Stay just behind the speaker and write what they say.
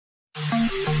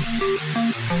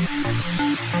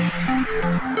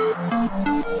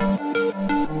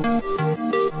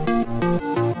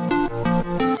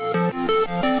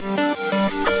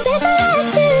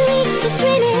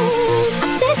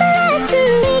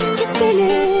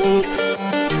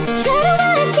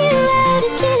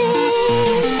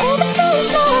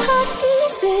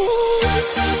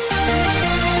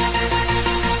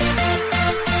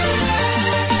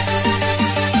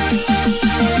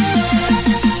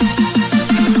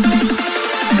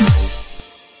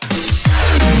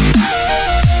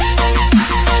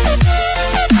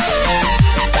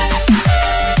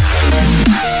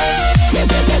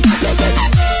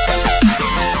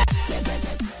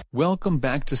Welcome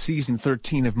back to Season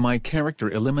 13 of my character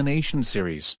elimination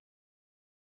series.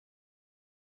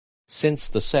 Since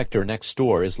the sector next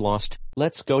door is lost,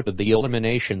 let's go to the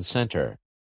elimination center.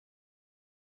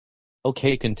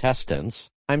 Okay contestants,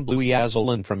 I'm Blue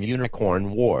Yazzlein from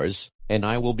Unicorn Wars, and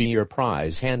I will be your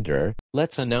prize hander.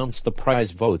 Let's announce the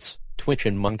prize votes. Twitch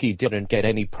and Monkey didn't get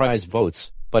any prize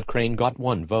votes, but Crane got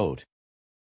 1 vote.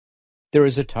 There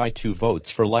is a tie 2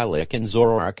 votes for Lilac and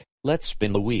Zoroark. Let's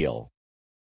spin the wheel.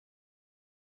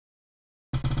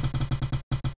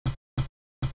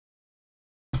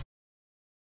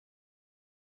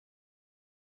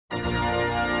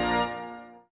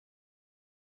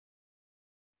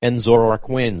 And Zoroark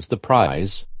wins the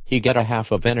prize. He get a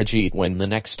half of energy when the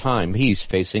next time he's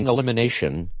facing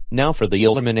elimination. Now for the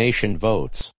elimination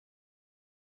votes.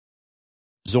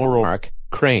 Zoroark,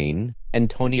 Crane, and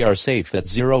Tony are safe at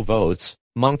 0 votes.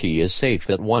 Monkey is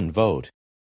safe at 1 vote.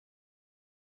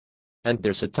 And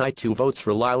there's a tie 2 votes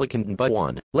for Lilac and but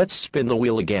 1. Let's spin the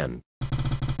wheel again.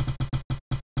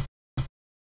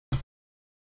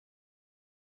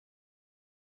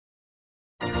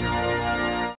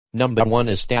 Number 1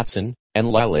 is Statson,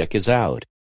 and Lilac is out.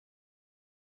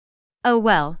 Oh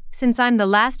well, since I'm the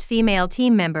last female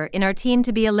team member in our team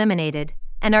to be eliminated,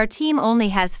 and our team only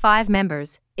has 5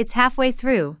 members, it's halfway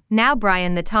through. Now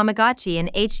Brian the Tamagotchi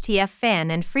and HTF fan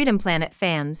and Freedom Planet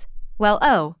fans, well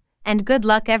oh, and good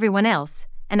luck everyone else,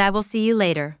 and I will see you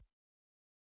later.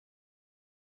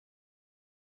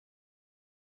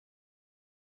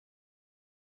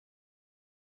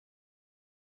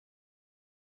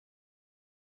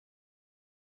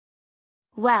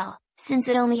 Well, since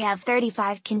it only have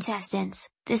 35 contestants,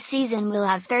 this season will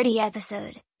have 30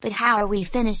 episodes, but how are we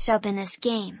finished up in this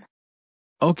game?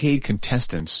 Okay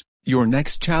contestants, your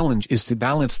next challenge is to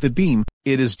balance the beam.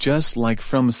 It is just like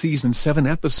from Season 7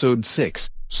 Episode 6,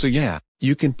 so yeah,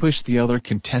 you can push the other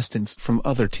contestants from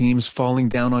other teams falling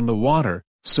down on the water,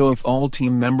 so if all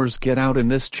team members get out in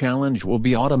this challenge will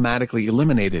be automatically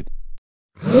eliminated.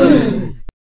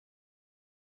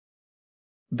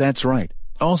 That's right.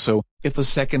 Also, if the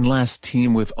second last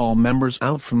team with all members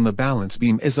out from the balance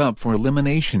beam is up for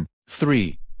elimination,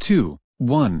 3, 2,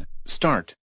 1,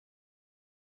 start.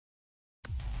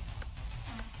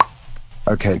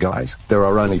 Okay guys, there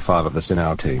are only 5 of us in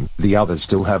our team. The others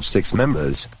still have 6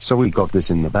 members, so we got this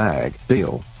in the bag.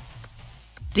 Deal?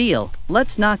 Deal.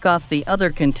 Let's knock off the other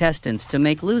contestants to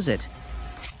make lose it.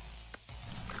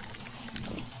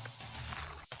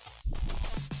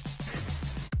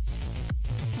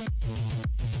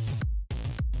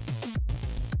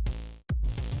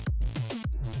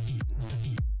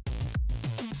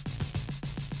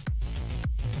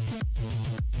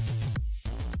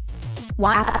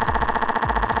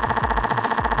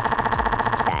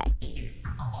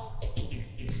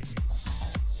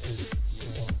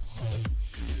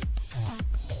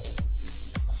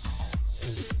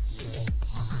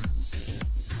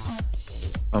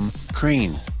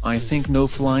 Crane, I think no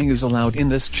flying is allowed in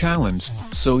this challenge,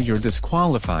 so you're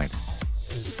disqualified.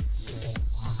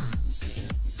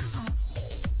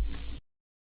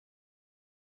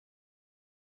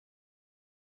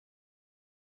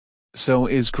 So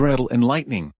is Gretel and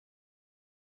Lightning.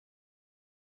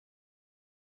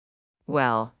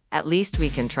 Well, at least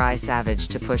we can try Savage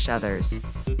to push others.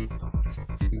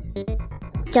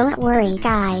 Don't worry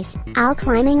guys, I'll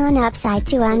climbing on upside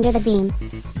to under the beam.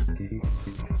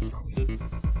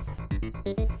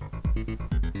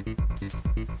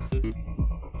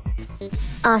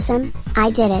 Awesome, I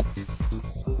did it.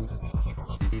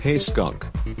 Hey Skunk.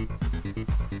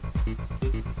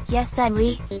 Yes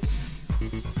Dudley?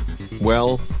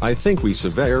 Well, I think we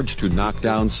surveyed to knock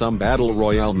down some Battle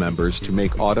Royale members to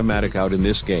make automatic out in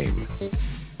this game.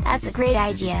 That's a great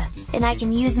idea, and I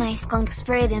can use my skunk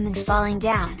spray them and falling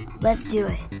down. Let's do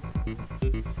it.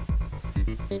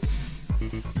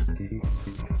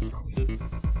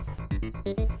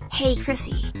 Hey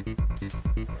Chrissy.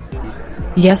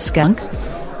 Yes Skunk?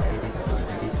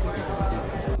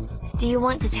 Do you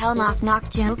want to tell knock-knock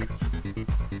jokes?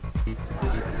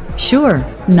 Sure,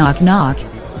 knock knock.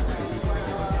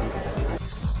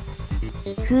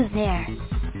 Who's there?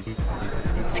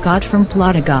 Scott from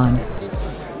Plotagon.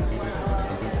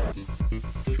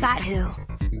 Scott who?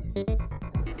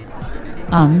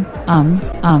 Um.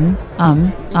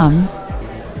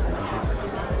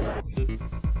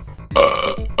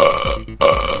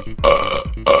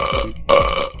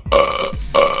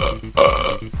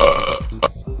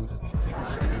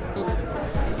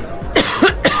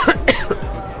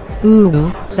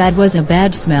 Ooh, that was a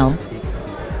bad smell.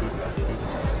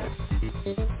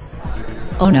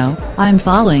 Oh no, I'm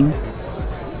falling.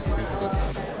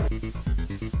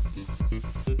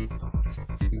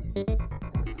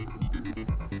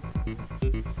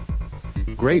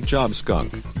 Great job,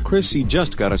 Skunk. Chrissy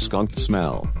just got a skunked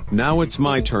smell. Now it's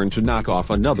my turn to knock off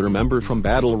another member from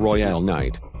Battle Royale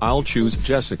night. I'll choose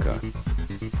Jessica.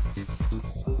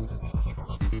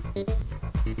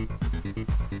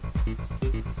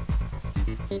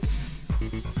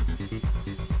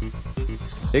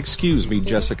 Excuse me,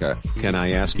 Jessica, can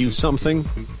I ask you something?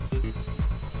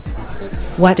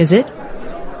 What is it?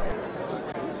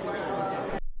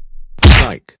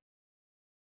 Psych.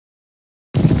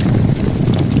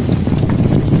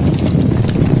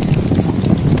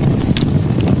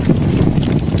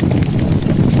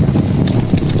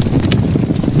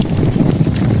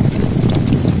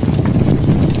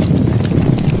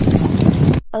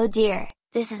 Oh dear,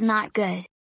 this is not good.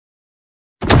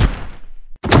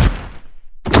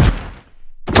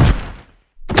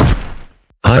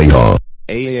 Hiya.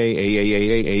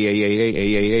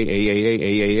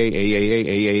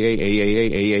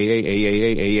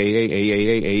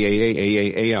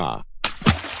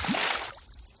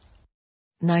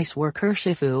 Nice work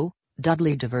Urshifu,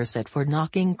 Dudley Diverset for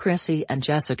knocking Chrissy and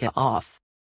Jessica off.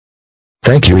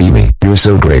 Thank you, Amy. You're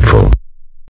so grateful.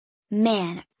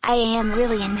 Man, I am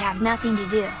really and have nothing to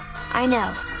do. I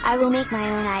know, I will make my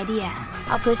own idea.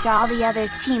 I'll push all the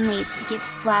others' teammates to get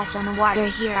splashed on the water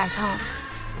here at home.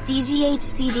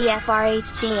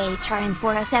 DGHCDFRHJHRN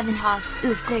 407 Hoff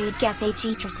Oof Grade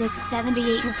GFH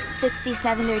 678 Oof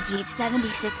 67 Jeep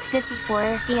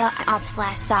 7654 DL op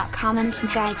slash dot comment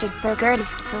guide for Gerd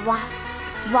for what?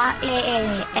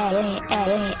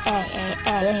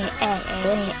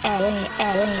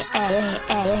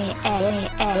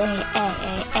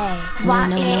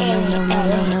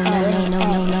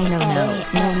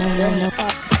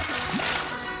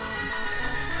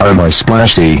 Oh my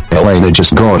splashy, Elena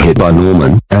just got hit by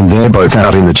Norman, and they're both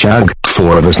out in the chug.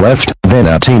 4 of us left, then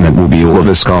our teammate will be all of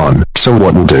us gone, so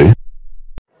what we'll do?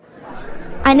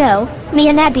 I know, me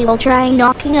and Abby will try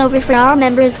knocking over for our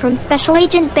members from Special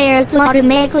Agent Bears to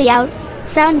automatically out.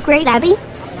 Sound great, Abby?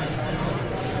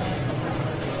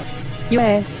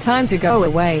 Yeah, time to go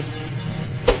away.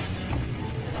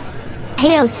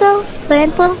 Hey Oso,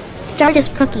 Lampo,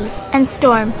 Stardust Cookie, and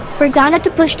Storm, we're gonna to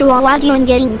push the wall out you and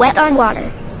getting wet on water.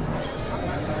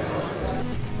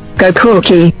 Go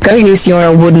Cookie, go use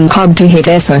your wooden hub to hit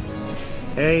Essa.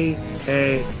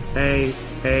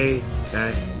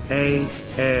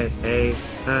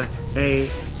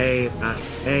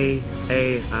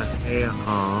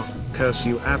 Curse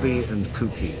you, Abby and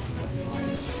Cookie.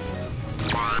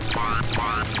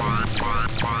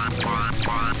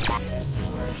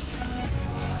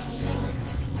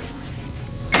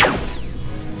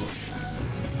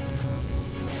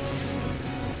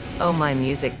 Oh my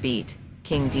music beat,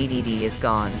 King DDD is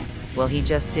gone. Well, he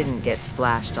just didn't get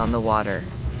splashed on the water.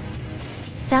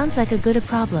 Sounds like a good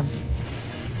problem.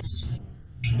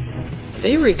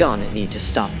 They were gonna need to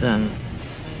stop them.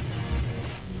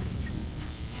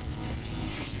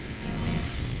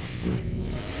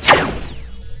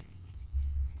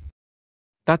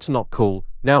 That's not cool.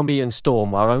 Now me and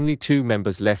Storm are only 2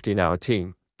 members left in our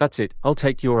team. That's it, I'll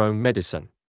take your own medicine.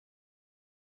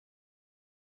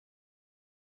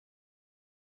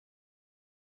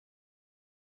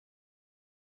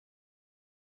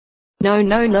 No.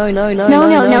 No.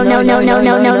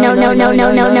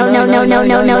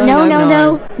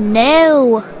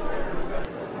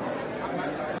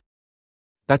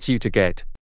 That's you to get.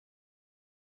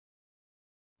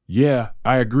 Yeah,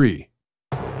 I agree.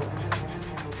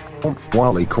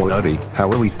 Wily Coyote,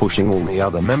 how are we pushing all the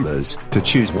other members to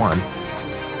choose one?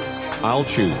 I'll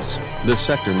choose the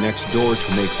sector next door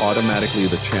to make automatically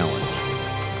the challenge.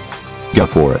 Go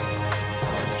for it.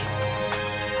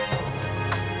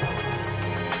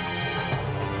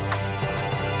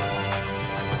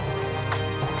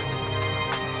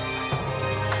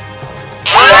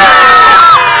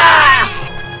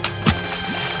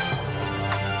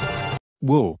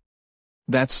 Whoa.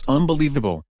 That's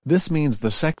unbelievable. This means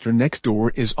the sector next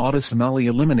door is automatically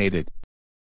eliminated.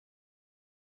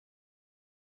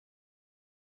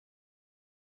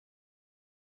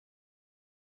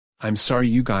 I'm sorry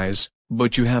you guys,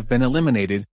 but you have been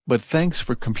eliminated, but thanks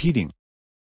for competing.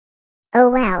 Oh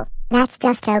well, that's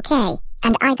just okay,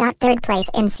 and I got 3rd place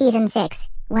in Season 6,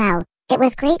 well, it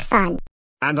was great fun.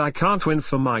 And I can't win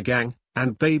for my gang,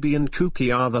 and Baby and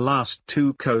Kooky are the last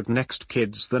 2 Code Next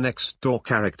kids, the next door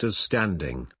characters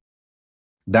standing.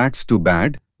 That's too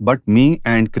bad, but me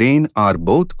and Crane are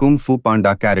both Kung Fu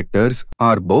Panda characters,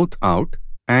 are both out,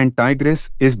 and Tigress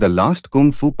is the last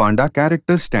Kung Fu Panda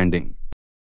character standing.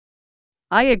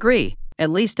 I agree. At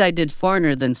least I did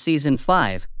farther than Season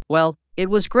 5. Well, it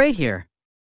was great here.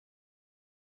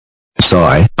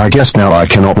 Sigh, I guess now I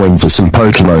cannot win for some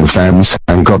Pokemon fans,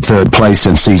 and got 3rd place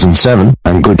in Season 7,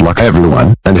 and good luck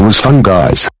everyone, and it was fun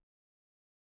guys.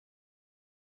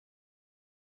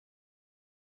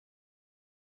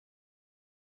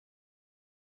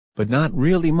 But not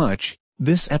really much.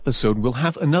 This episode will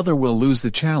have another will lose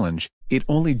the challenge, it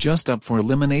only just up for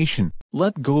elimination.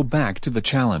 Let's go back to the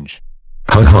challenge.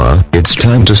 Haha, it's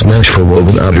time to smash for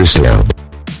woven understand.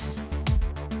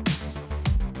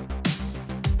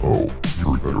 Oh,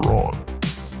 you're better on.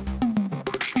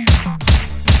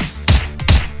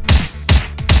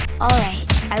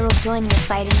 Alright, I will join your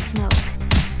fighting smoke.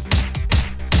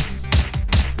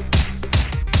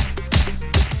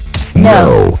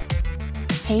 No.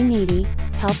 Hey Needy,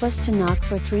 help us to knock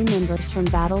for 3 members from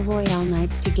Battle Royale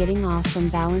Knights to getting off from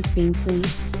balance beam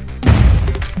please.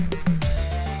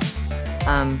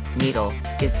 Needle,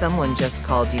 is someone just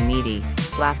called you needy?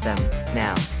 Slap them,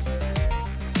 now.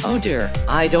 Oh dear,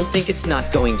 I don't think it's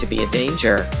not going to be a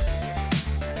danger.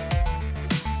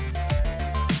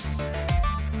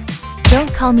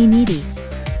 Don't call me needy.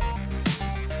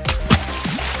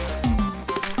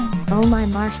 Oh my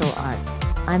martial arts,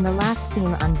 I'm the last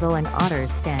team on Bow and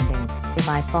Otters standing. If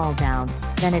I fall down,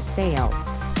 then it failed.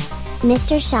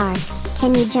 Mr. Shark,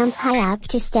 can you jump high up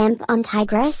to stamp on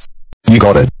Tigress? You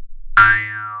got it.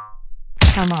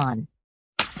 Come on.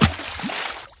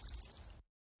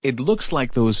 It looks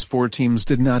like those 4 teams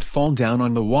did not fall down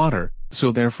on the water,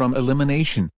 so they're from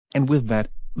elimination, and with that,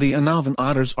 the Anavan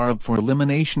Otters are up for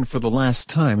elimination for the last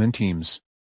time in teams.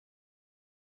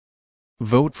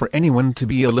 Vote for anyone to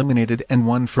be eliminated and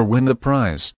 1 for win the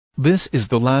prize. This is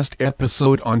the last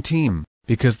episode on team,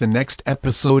 because the next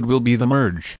episode will be the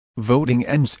merge. Voting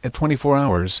ends at 24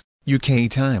 hours, UK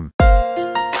time.